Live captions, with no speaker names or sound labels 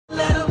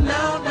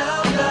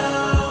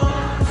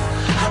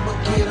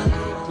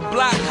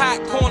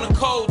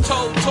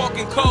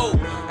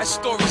That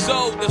story's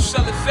old, they'll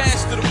sell it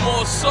faster the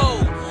more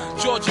sold.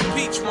 Georgia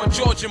Peach, one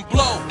Georgian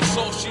blow, that's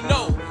all she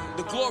know.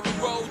 The glory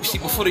road. You see,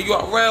 before the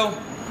URL,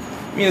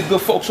 me and the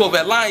good folks over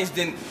at Lions,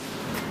 then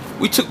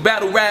we took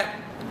battle rap,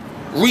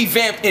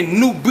 revamped in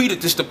new breed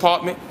at this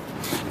department.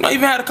 You know, I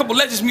even had a couple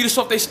legends meet us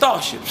off their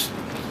starships.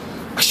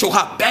 I show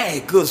how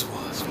bad Goods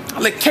was. I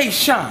let K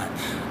shine.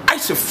 I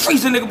used to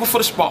freeze a nigga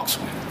before the sparks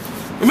went.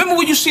 Remember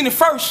when you seen it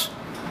first?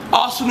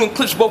 Arsenal and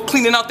Clips both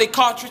cleaning out their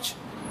cartridge.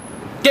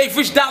 Gave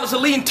Rich Dollars a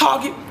leading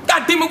target.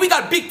 God damn it, we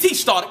got Big T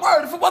started.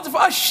 Word, if it wasn't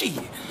for us, shit.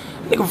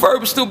 Nigga Verb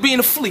would still be in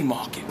the flea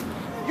market.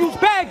 Use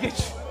baggage.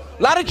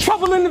 A lot of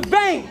trouble in the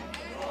vein.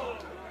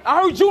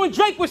 I heard you and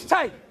Drake was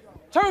tight.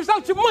 Turns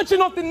out you're munching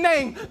off the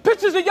name.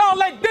 Pictures of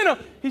y'all at dinner.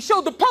 He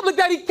showed the public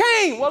that he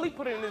came. Well, he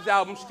put it in his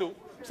albums too.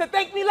 He said,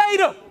 thank me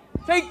later.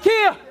 Take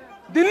care.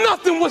 Then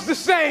nothing was the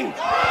same.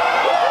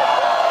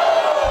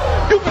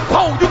 You can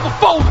pole, you can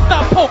fold,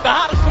 stop poker.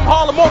 Hottest from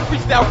Harlem on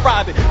freestyle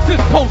Friday.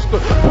 Since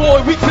poster, boy,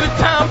 reaching the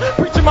time,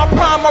 reaching my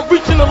prime. I'm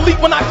reaching elite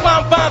when I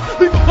climb vines,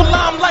 leaving for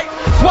limelight.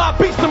 That's why I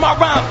beast in my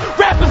rhymes.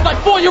 Rappers like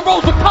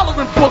 4-year-olds with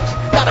coloring books.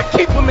 Gotta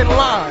keep them in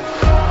line.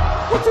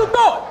 What you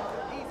thought?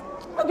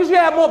 Because you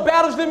had more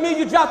battles than me,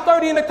 you dropped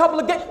 30 in a couple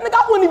of games. Nigga,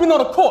 I wasn't even on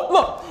the court.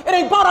 Look, it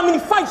ain't about how many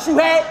fights you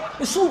had,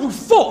 it's who you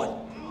fought.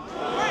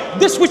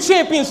 This what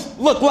champions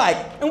look like.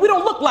 And we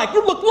don't look like,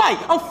 you look like.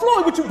 I'm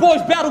Floyd with you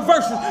boys battle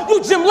versus.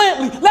 You Jim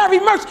Lampley, Larry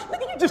Merch.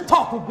 Nigga, you just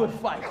talk a good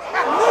fight.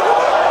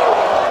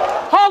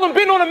 Harlem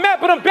been on the map,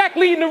 but I'm back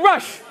leading the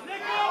rush.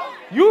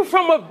 You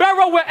from a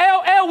borough where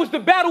LL was the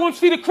battle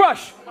MC to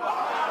crush.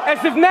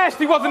 As if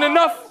nasty wasn't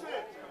enough.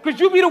 Cause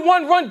you be the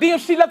one run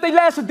DMC left they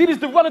last Adidas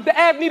to run at the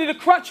Ave needed a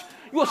crutch.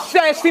 You a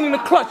sad scene in the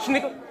clutch,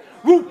 nigga.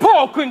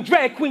 RuPaul couldn't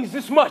drag queens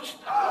this much.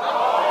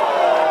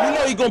 You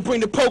know he gonna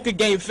bring the poker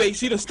game face.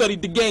 He done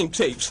studied the game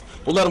tapes.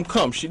 Well, let him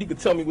come, shit. He can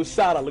tell me which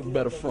side I look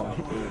better from.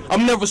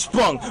 I'm never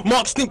sprung.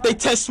 Marks think they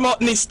test smart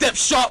and they step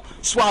sharp.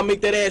 That's why I make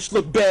that ass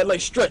look bad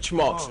like stretch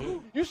marks.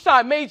 You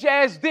sign major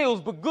ass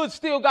deals, but good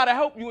still gotta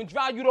help you and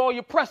drive you to all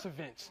your press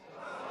events.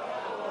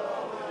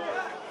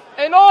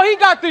 And all he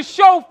got this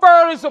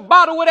chauffeur is a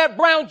bottle of that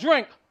brown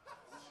drink.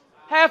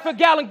 Half a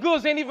gallon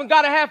Goods ain't even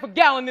got a half a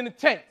gallon in the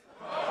tank.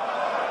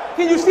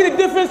 Can you see the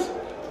difference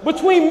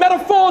between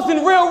metaphors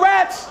and real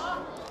raps?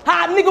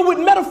 How a nigga with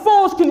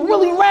metaphors can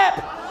really rap.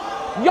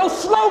 Your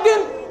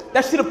slogan,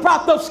 that should have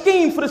propped up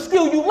scheme for the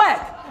skill you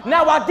lack.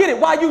 Now I get it,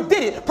 why you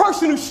did it.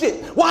 Personal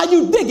shit, why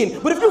you digging.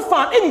 But if you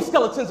find any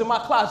skeletons in my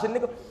closet,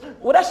 nigga,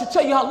 well, that should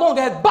tell you how long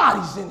I had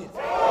bodies in it.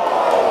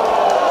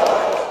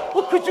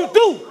 What could you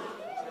do?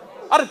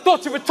 I'd have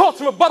thought your retorts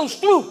and rebuttals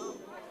through.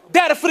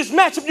 Data for this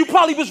matchup you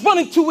probably was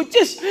running to. It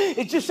just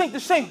ain't the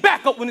same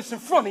backup when it's in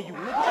front of you,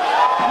 nigga.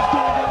 I'm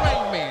doing the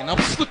Rain Man. I'm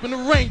slipping the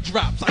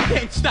raindrops. I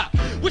can't stop.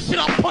 What should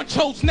I punch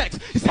hoes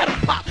next? His head will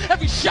pop.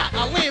 Every shot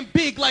I land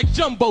big like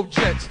jumbo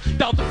jets.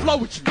 Doubt the flow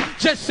with you.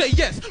 Just say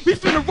yes. We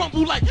finna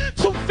rumble like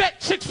two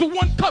fat chicks with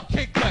one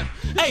cupcake left.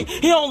 Hey,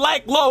 he don't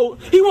like low.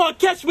 He wanna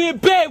catch me in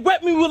bed,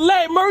 wet me with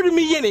lead, murder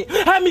me in it.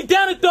 Had me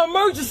down at the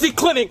emergency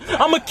clinic.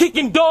 I'ma kick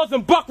in doors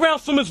and buck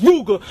rounds from his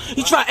Ruger.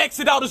 He try to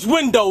exit out his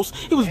windows.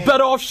 He was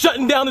better off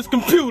shutting down his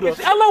computer. Is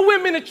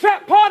LOM in a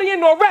trap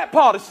partying or rap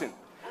partisan?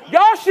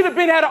 Y'all should have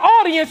been had an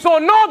audience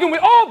on Noggin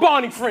with all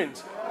Barney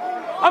friends.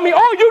 I mean,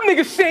 all you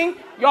niggas sing,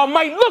 y'all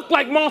might look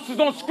like monsters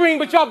on screen,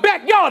 but y'all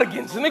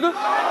backyardigans, nigga.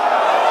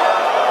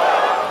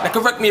 Now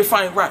correct me if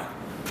I ain't right,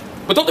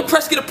 but don't the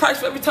press get a price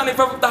for every time they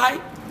rev up the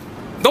hype?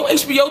 Don't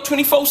HBO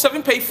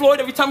 24/7 pay Floyd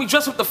every time he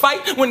dress up to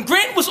fight? When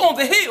Grant was on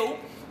the hill,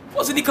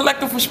 wasn't he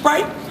collecting from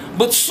Sprite?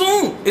 But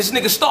soon, this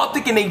nigga start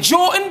thinking they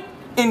Jordan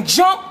and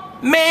jump,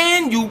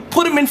 man, you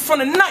put him in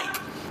front of Nike.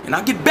 And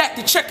I get back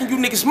to checking you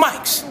niggas'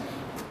 mics.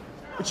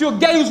 But you a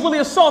gay who's really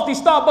a salty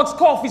Starbucks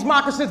coffees,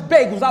 moccasins,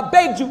 bagels. I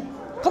begged you,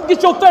 come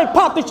get your third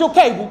pop at your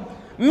cable.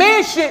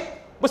 Man shit,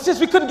 but since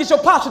we couldn't get your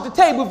pops at the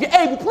table, if you're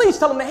able, please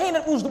tell him the hand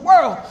that rules the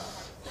world.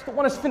 It's the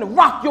one that's finna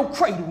rock your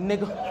cradle,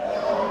 nigga.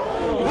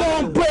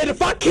 Long bread,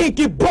 if I can't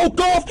get broke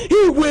off,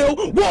 he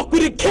will. Walk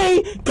with a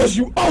cane, cause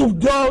you old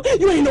dog.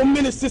 You ain't no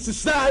menace to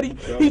society.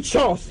 He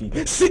Chauncey,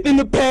 sitting in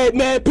the pad,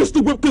 mad,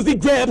 pistol whip cause he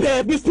grabbed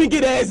half. Miss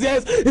Pinky ass.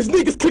 His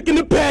niggas clicking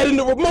the pad in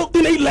the remote,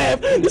 then they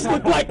laugh. This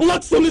look like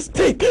Lux on his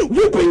tape,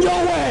 whipping your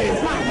ass.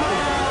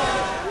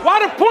 Why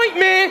the point,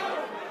 man?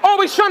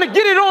 Always trying to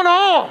get it on the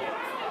arm.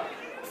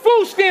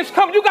 Food stamps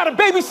come, you gotta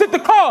babysit the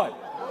card.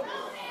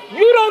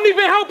 You don't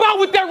even help out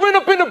with that rent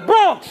up in the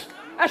Bronx.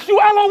 That's you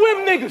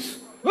LOM niggas.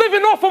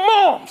 Living off of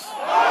moms.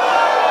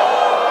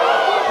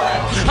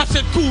 I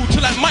said cool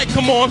till that mic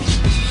come on.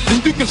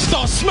 Then you can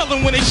start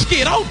smelling when they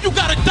scared. I hope you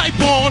got a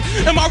diaper on.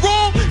 Am I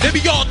wrong? They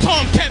be all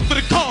Tomcat for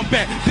the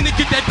combat. Then they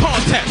get that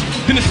contact.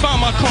 Then it's find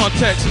my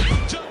contacts.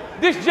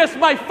 This just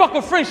might fuck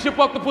a friendship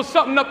up to put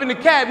something up in the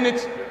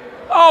cabinets.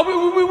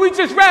 Oh, we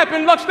just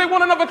rapping, Lux. They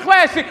want another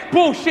classic.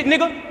 Bullshit,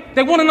 nigga.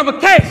 They want another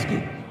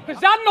casket.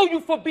 Cause I know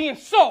you for being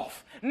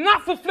soft,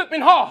 not for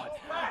flipping hard.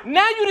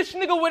 Now you this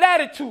nigga with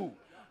attitude.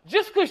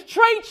 Just cause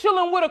Trey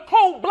chillin' with a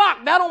cold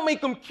block, that don't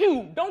make him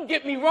cute. Don't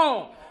get me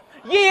wrong.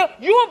 Yeah,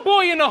 you a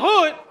boy in the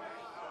hood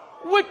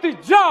with the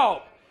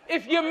job.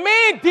 If your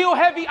man deal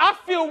heavy, I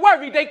feel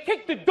worried. They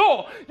kick the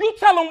door. You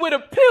tell them where the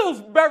pills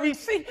buried.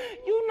 See,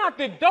 you not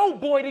the dope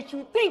boy that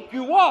you think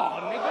you are,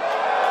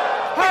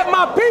 nigga. Have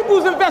my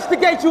peoples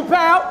investigate you,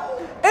 pal.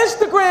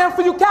 Instagram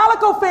for you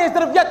Calico fans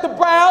that have yet to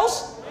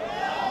browse.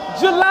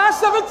 July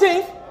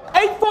 17th,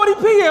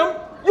 8:40 p.m.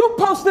 You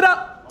posted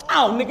up.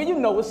 Oh, nigga, you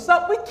know what's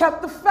up. We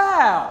kept the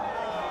file.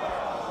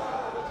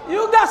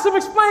 You got some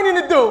explaining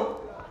to do.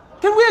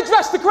 Can we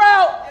address the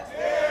crowd?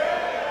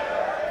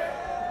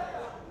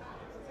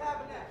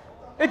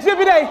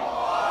 Exhibit A.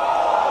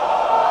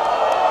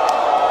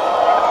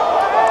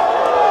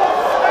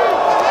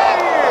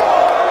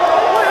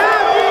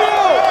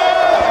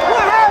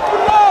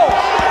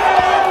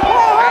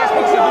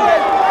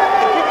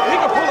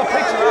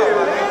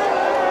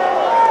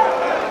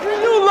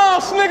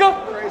 Nigga,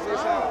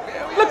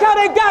 look how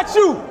they got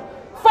you.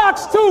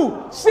 Fox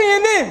 2,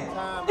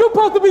 CNN. You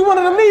supposed to be one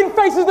of the leading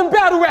faces in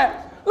battle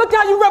rap. Look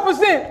how you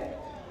represent.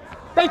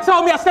 They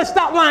told me, I said,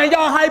 stop lying,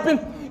 y'all hyping.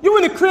 You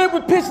in the crib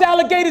with pissed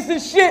alligators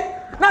and shit.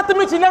 Not to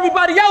mention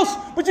everybody else,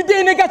 but you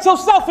didn't got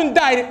yourself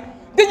indicted.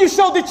 Then you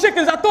showed the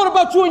chickens. I thought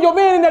about you and your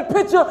man in that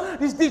picture.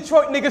 These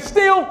Detroit niggas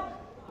still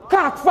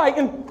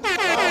cockfighting.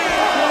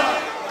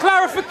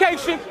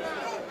 Clarification.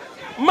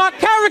 My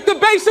character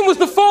basing was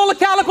the fall of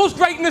Calico's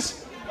greatness.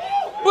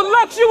 But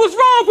Lux, you was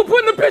wrong for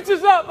putting the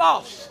pictures up.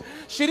 Oh,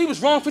 shit, he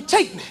was wrong for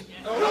taking it.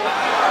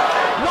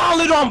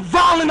 Wallet on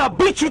violent, I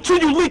beat you till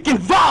you leaking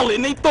violent.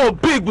 And they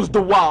thought Big was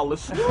the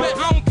wildest.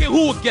 I don't care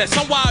who it gets.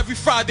 I'm why every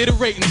Friday the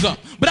ratings up.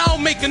 But I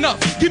don't make enough.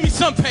 Give me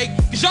some pay,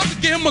 cause y'all could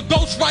get him a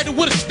ghostwriter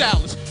with a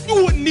stylist.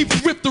 You wouldn't even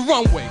rip the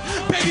runway.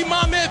 Baby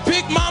mama and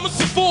big mama's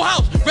a full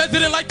house.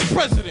 Resident like the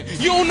president.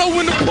 You don't know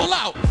when to pull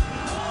out.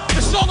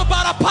 It's all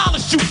about how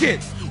polished you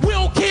get. We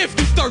don't care if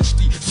you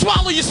thirsty.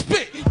 Swallow your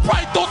spit.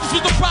 Probably thought this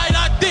was the right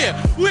idea.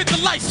 We hit the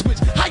light switch.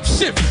 Hype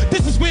shift.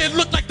 This is where it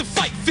looked like the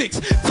fight fix.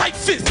 Tight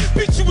fist.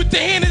 Beat you with the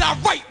hand that I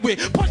write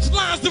with. Punch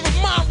lines to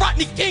remind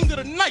Rodney King of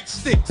the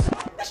nightsticks.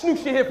 That's new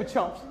shit here for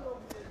chumps.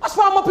 That's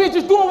why I'm up here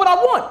just doing what I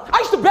want. I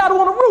used to battle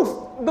on the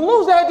roof. The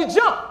loser had to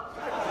jump.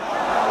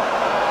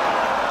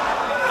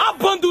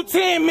 Bundle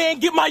 10, man,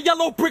 get my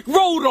yellow brick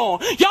road on.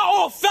 Y'all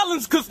all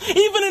felons, cause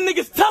even the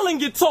niggas telling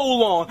get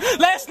told on.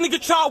 Last nigga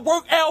tried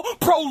work L,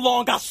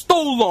 prolong, got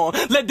stole on.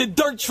 Led the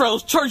dirt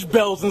trails, church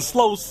bells, and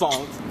slow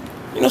songs.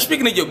 You know,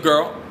 speaking of your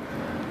girl,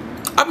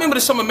 I remember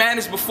the Summer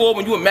Madness before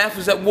when you and Math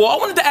was at war. I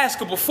wanted to ask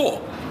her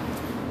before.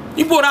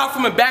 You brought out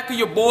from the back of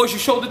your boys, you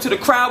showed it to the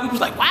crowd, we was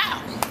like,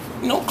 wow.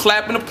 You know,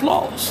 clapping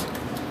applause.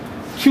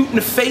 Cute in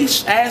the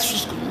face, ass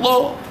was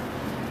galore.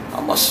 I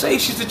must say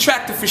she's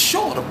attractive for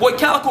sure. The boy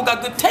Calico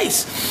got good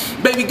taste.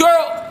 Baby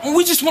girl,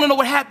 we just want to know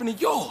what happened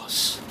to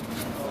yours.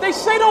 They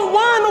say don't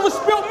whine over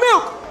spilt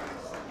milk.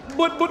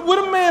 But what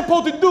a man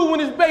supposed to do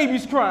when his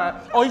baby's crying?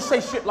 Oh, he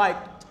say shit like,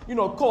 you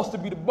know, it costs to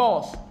be the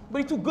boss.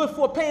 But he too good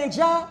for a paying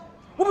job?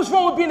 What was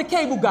wrong with being a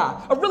cable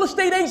guy? A real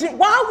estate agent?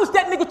 Why was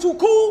that nigga too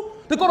cool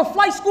to go to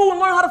flight school and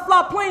learn how to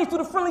fly planes through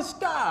the friendly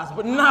skies?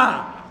 But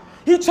nah,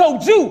 he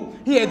told you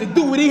he had to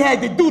do what he had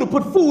to do to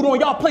put food on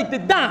y'all plate to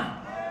dine.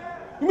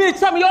 You mean to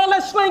tell me all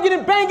that slanging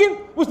and banging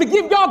was to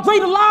give y'all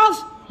greater lives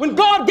when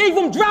God gave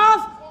them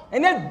drive?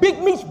 And that big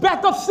meat's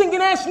back up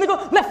singing ass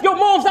nigga left your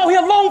moms out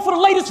here alone for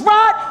the latest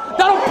ride?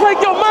 That don't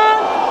plague your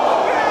mind?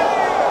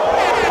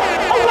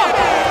 Hold up,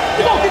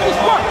 you gonna get this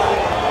work.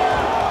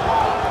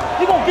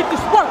 You gonna get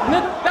this work,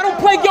 nigga. That don't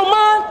plague your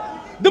mind?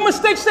 The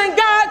mistakes ain't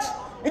God's?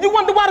 And you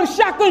wonder why them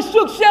shotgun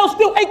shook shells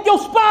still ache your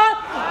spine?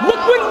 Look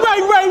what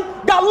Ray Ray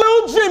got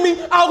Lil Jimmy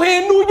out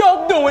here in New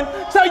York doing.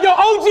 Tell your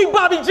OG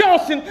Bobby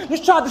Johnson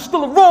you tried to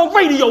steal a wrong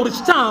radio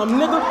this time,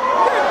 nigga.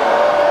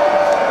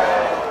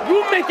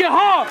 You make it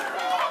hard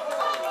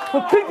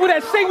for people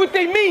that say what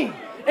they mean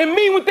and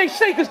mean what they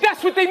say, because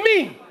that's what they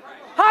mean.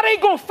 How they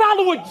gonna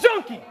follow a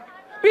junkie?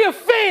 Be a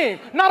fan,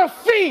 not a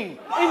fiend.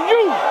 And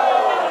you,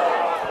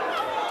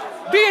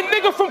 be a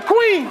nigga from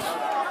Queens,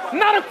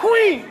 not a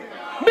queen.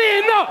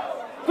 Man up.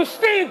 Cause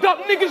stand up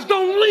niggas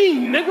don't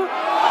lean, nigga.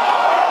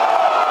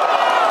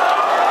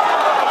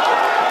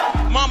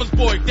 Mama's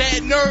boy,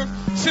 dad nerve,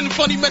 sending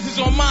funny messages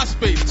on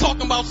MySpace,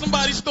 talking about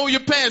somebody stole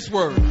your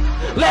password.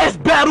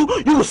 Last battle,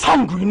 you was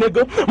hungry,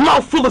 nigga.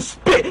 Mouth full of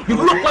spit. You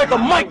look like a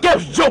Mike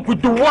Epps joke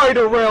with the white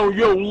around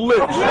your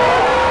lips.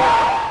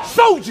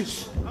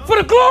 Soldiers, for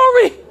the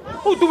glory.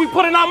 Who do we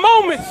put in our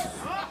moments?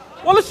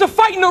 Well, it's a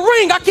fight in the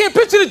ring. I can't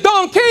picture the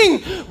Don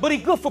King, but he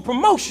good for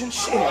promotion,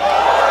 shit.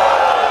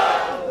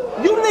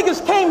 You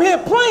niggas came here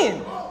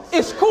playing.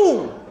 It's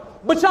cool.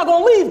 But y'all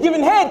gonna leave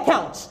giving head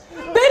counts.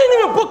 They didn't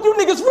even book you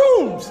niggas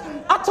rooms.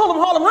 I told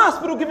them Harlem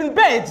Hospital giving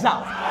beds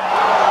out.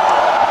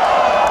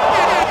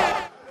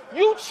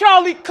 You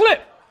Charlie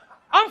Clip.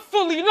 I'm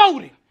fully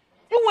loaded.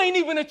 You ain't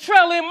even a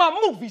trailer in my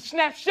movie,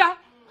 Snapshot.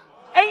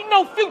 Ain't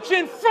no future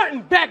in front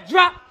and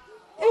backdrop.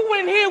 You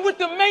in here with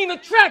the main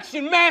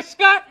attraction,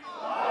 mascot.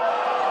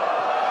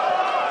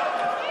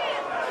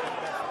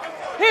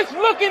 His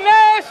looking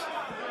ass.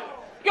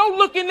 Your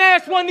looking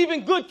ass wasn't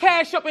even good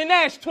cash up in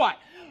ass twat.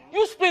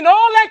 You spend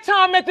all that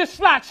time at the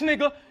slots,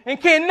 nigga, and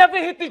can never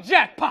hit the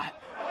jackpot.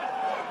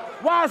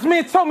 Wise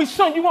man told me,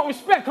 son, you want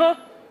respect, huh?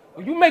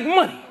 Well, you make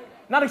money,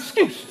 not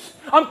excuses.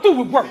 I'm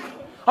through with work.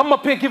 I'm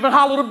up here giving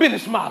Hollow the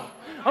business model.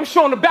 I'm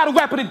showing the battle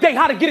rap of the day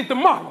how to get it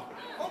tomorrow.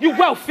 You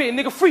welfare,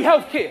 nigga, free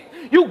healthcare.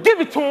 You give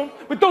it to him,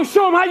 but don't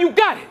show him how you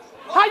got it.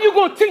 How you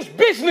gonna teach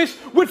business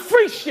with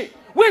free shit?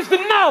 Where's the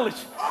knowledge?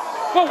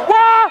 But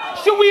why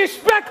should we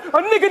expect a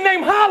nigga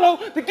named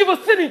Hollow to give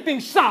us anything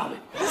solid?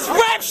 This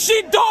rap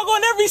shit, dog,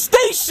 on every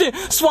station.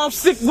 So I'm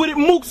sick with it.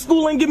 Mook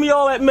school ain't give me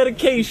all that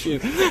medication.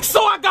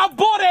 So I got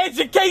board of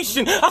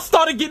education. I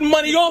started getting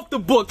money off the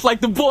books, like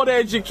the board of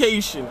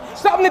education.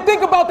 Something to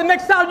think about the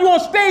next time you on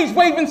stage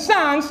waving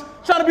signs,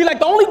 trying to be like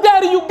the only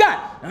daddy you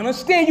got. I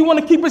understand you want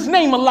to keep his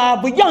name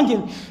alive, but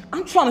youngin',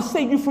 I'm trying to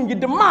save you from your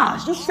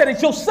demise. You said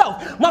it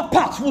yourself. My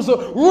pops was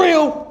a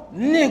real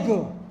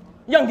nigga.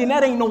 Youngin',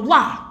 that ain't no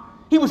lie.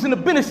 He was in the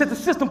business that the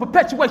system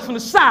perpetuates from the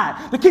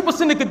side to keep us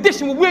in the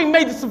condition where we ain't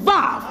made to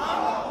survive.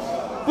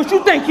 But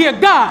you think he a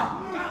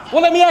god?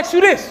 Well, let me ask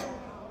you this.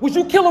 Would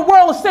you kill a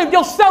world and save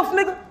yourself,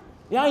 nigga?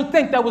 Yeah, I ain't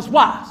think that was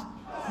wise.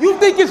 You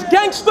think it's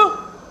gangster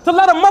to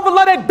let a mother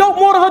let that dope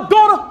more to her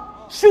daughter,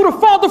 shoot her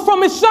father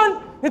from his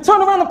son, and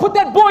turn around and put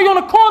that boy on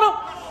the corner?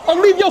 Or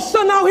leave your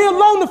son out here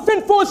alone to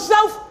fend for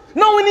himself,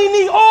 knowing he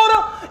need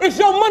order? Is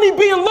your money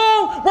being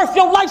long worth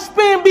your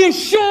lifespan being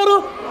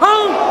shorter?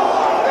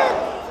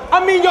 Huh?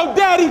 I mean, your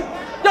daddy,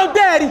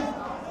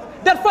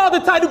 that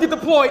father title get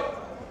deployed.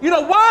 You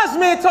know, wise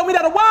man told me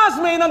that a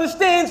wise man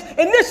understands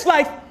in this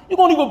life, you're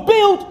gonna either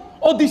build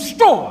or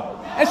destroy.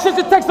 And since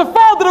it takes a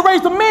father to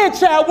raise a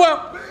man-child,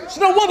 well, it's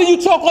no wonder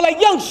you talk all that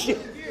young shit.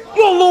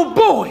 You're a little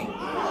boy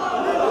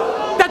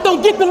that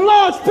don't get the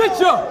large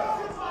picture.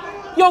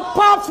 Your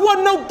pops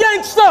wasn't no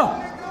gangster.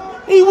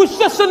 He was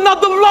just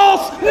another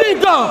lost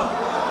nigga.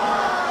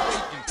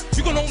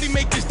 You can only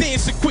make this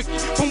dancing quick.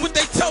 From what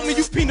they tell me,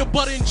 you peanut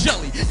butter and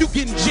jelly. You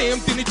getting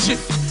jammed in a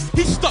jiffy.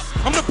 He's stuck,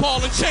 I'm the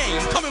ball and chain.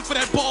 Coming for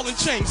that ball and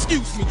chain,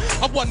 excuse me.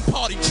 I wasn't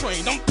party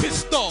trained, I'm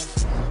pissed off.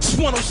 This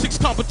 106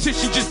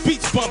 competition just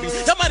beats bummy.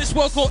 Y'all might as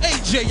well call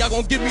AJ, y'all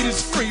gonna give me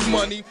this free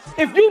money.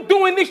 If you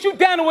doing this, you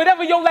down to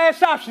whatever your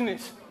last option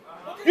is.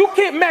 You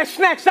can't match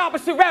snacks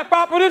opposite rap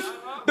operators.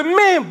 The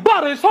man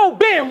butter his whole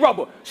band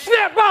rubber.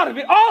 Snap out of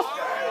it, Oz.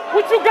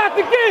 What you got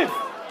to give?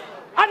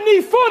 I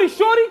need 40,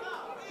 shorty.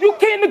 You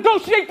can't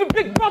negotiate the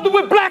big brother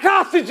with black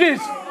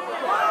hostages.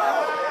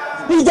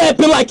 He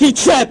rapping like he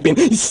trapping.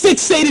 He's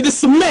fixated to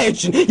some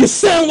mansion. You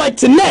sound like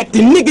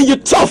Tenactin, nigga, you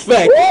tough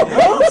act.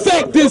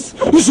 Fact is,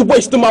 you should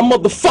waste my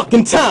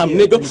motherfucking time,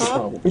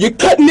 nigga. You're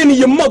cutting into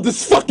your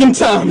mother's fucking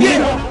time,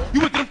 nigga.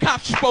 You with them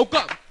cops you spoke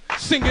up.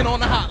 Singing on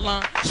the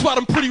hotline. That's why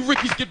them pretty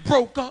rickies get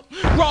broke up.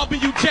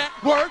 Robbing you, jack,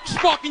 work,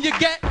 sparking your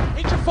gat.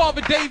 Ain't your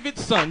father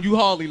David's son, you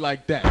hardly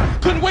like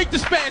that. Couldn't wait to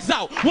spaz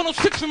out.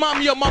 106 remind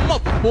me of my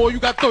mother. Boy, you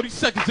got 30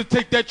 seconds to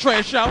take that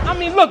trash out. I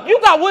mean, look,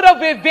 you got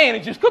whatever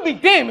advantages. Could be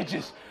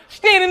damages.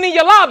 Standing in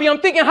your lobby, I'm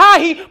thinking how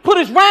he put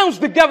his rounds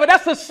together.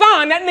 That's a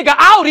sign. That nigga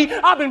Audi,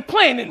 I've been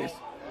planning this.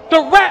 The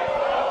rap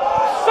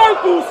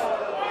circles.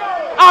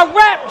 I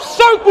wrap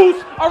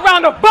circles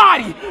around the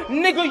body.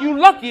 Nigga, you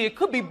lucky. It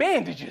could be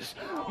bandages.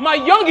 My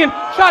youngin'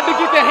 tried to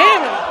get the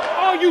hammer.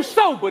 Oh, you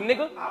sober,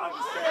 nigga.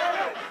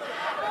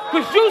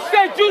 Because you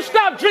said you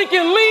stopped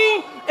drinking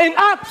lean in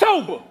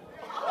October.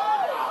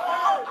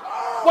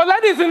 Well,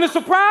 that isn't a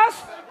surprise.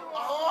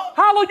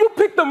 Hollow, you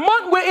picked the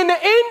month where in the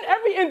end,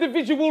 every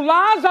individual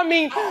lies. I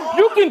mean,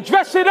 you can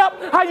dress it up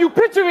how you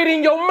picture it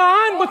in your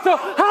mind, but to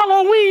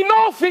Halloween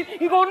off it,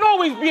 you gonna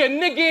always be a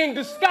nigga in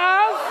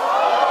disguise.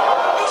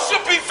 You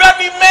should be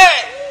very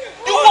mad.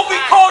 You what we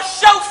call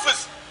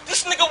shelfers.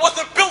 This nigga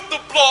wasn't built to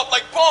blow up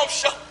like bomb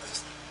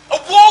shelters. A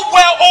war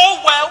well,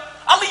 all well.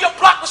 I leave your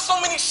block with so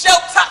many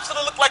shell tops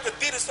that'll look like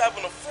Adidas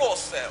having a floor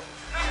sale.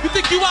 You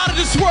think you out of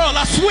this world,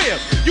 I swear.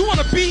 You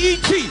want a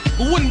BET,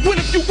 but wouldn't win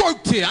if you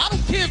worked here. I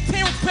don't care if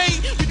Terrence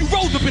paid when you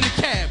rolled up in the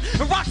cab.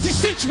 And Roxy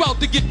sent you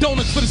out to get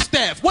donuts for the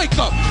staff. Wake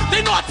up.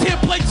 They know I tear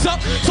plates up,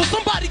 so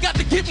somebody got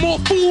to get more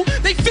food.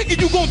 They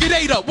figured you gonna get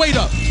ate up. Wait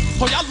up.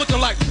 Oh, y'all looking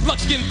like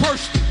Lux getting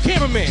pursed.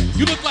 Cameraman,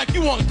 you look like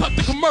you want to cut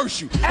the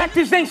commercial.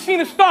 Actors ain't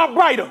seen a star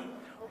brighter.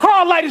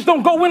 Car lighters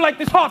don't go in like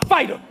this hard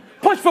fighter.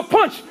 Punch for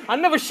punch. I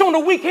never shown a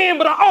weak hand,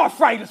 but I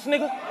arthritis,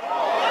 nigga.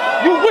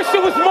 You wish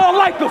it was more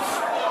like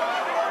us.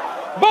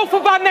 Both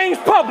of our names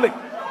public,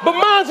 but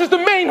mine's is the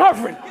main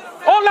hovering.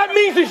 All that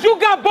means is you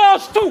got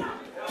balls too,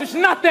 just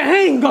not the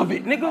hang of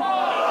it, nigga.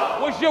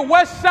 Was your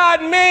West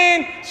Side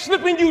man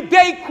slipping you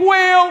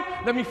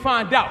Dayquil? Let me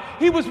find out.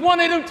 He was one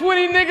of them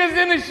 20 niggas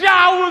in the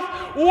showers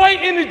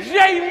waiting to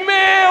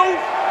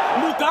J-Mail.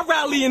 Mook, I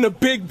rally in the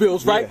big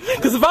bills, right?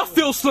 Because if I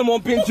feel slim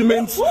on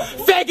Benjamins,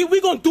 faggot, we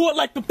gonna do it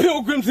like the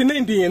Pilgrims and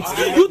Indians.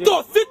 You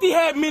thought 50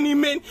 had many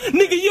men,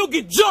 nigga, you'll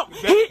get jumped,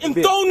 hit, and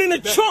thrown in a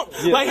trunk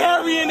like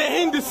Harry and the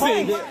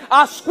Hendersons.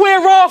 I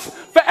square off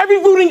for every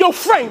root in your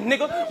frame,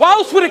 nigga. Why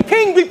else would a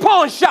king be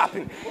pawn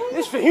shopping?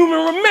 It's for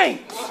human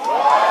remains.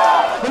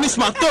 And it's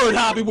my third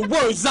hobby with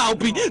words I'll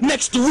be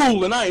next to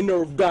ruling. I ain't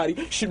nerve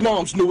Gotti. Shit,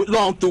 moms knew it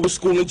long through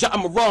school and jot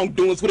my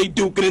wrongdoings where they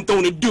duking and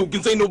throwing the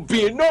dukins. Ain't no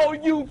being no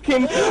you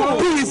can.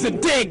 B is a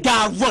dead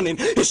guy running.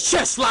 His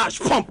chest lodge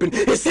pumping.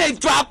 His head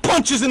drop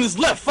punches and his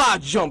left eye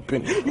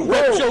jumping. You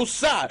rep your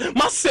side.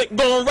 My set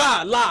gon'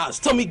 ride. Lies.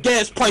 Tell me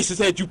gas prices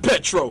had you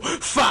petro.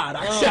 Fired.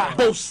 I shot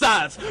both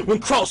sides. When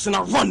crossing,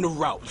 I run the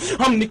route.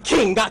 I'm the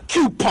king. Got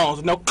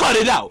coupons. Now cut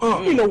it out.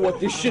 You know what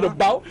this shit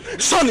about.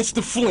 Son, it's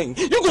the fling.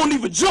 You gon'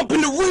 either jump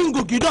in the ring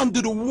or get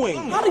under the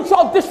wing. How did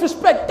y'all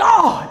disrespect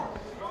God?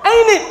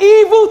 Ain't it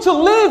evil to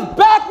live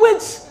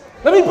backwards?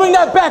 Let me bring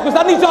that backwards.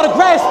 I need y'all to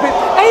grasp it.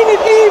 Ain't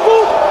it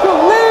evil to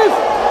live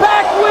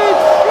backwards?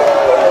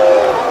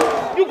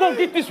 You gon'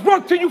 get this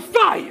work till you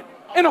fired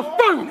in a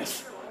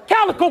furnace.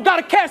 Calico got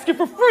a casket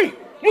for free.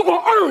 You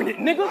gon' earn it,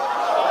 nigga.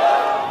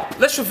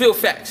 Let's reveal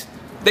facts.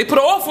 They put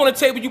an offer on the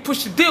table, you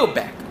push the deal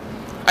back.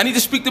 I need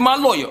to speak to my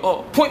lawyer,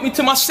 or point me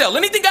to my cell.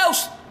 Anything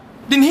else,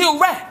 then he'll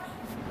rat.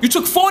 You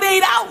took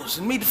 48 hours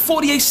and made it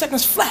 48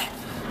 seconds flat.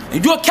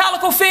 And you're a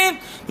Calico fan,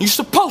 you're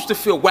supposed to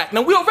feel whack.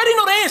 Now, we already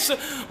know the answer,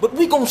 but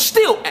we gon'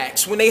 still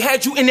ask, when they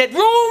had you in that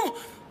room,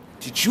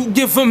 did you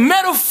give them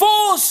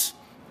metaphors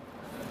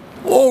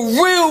or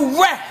real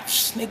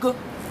raps, nigga?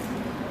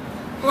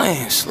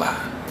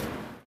 Landslide.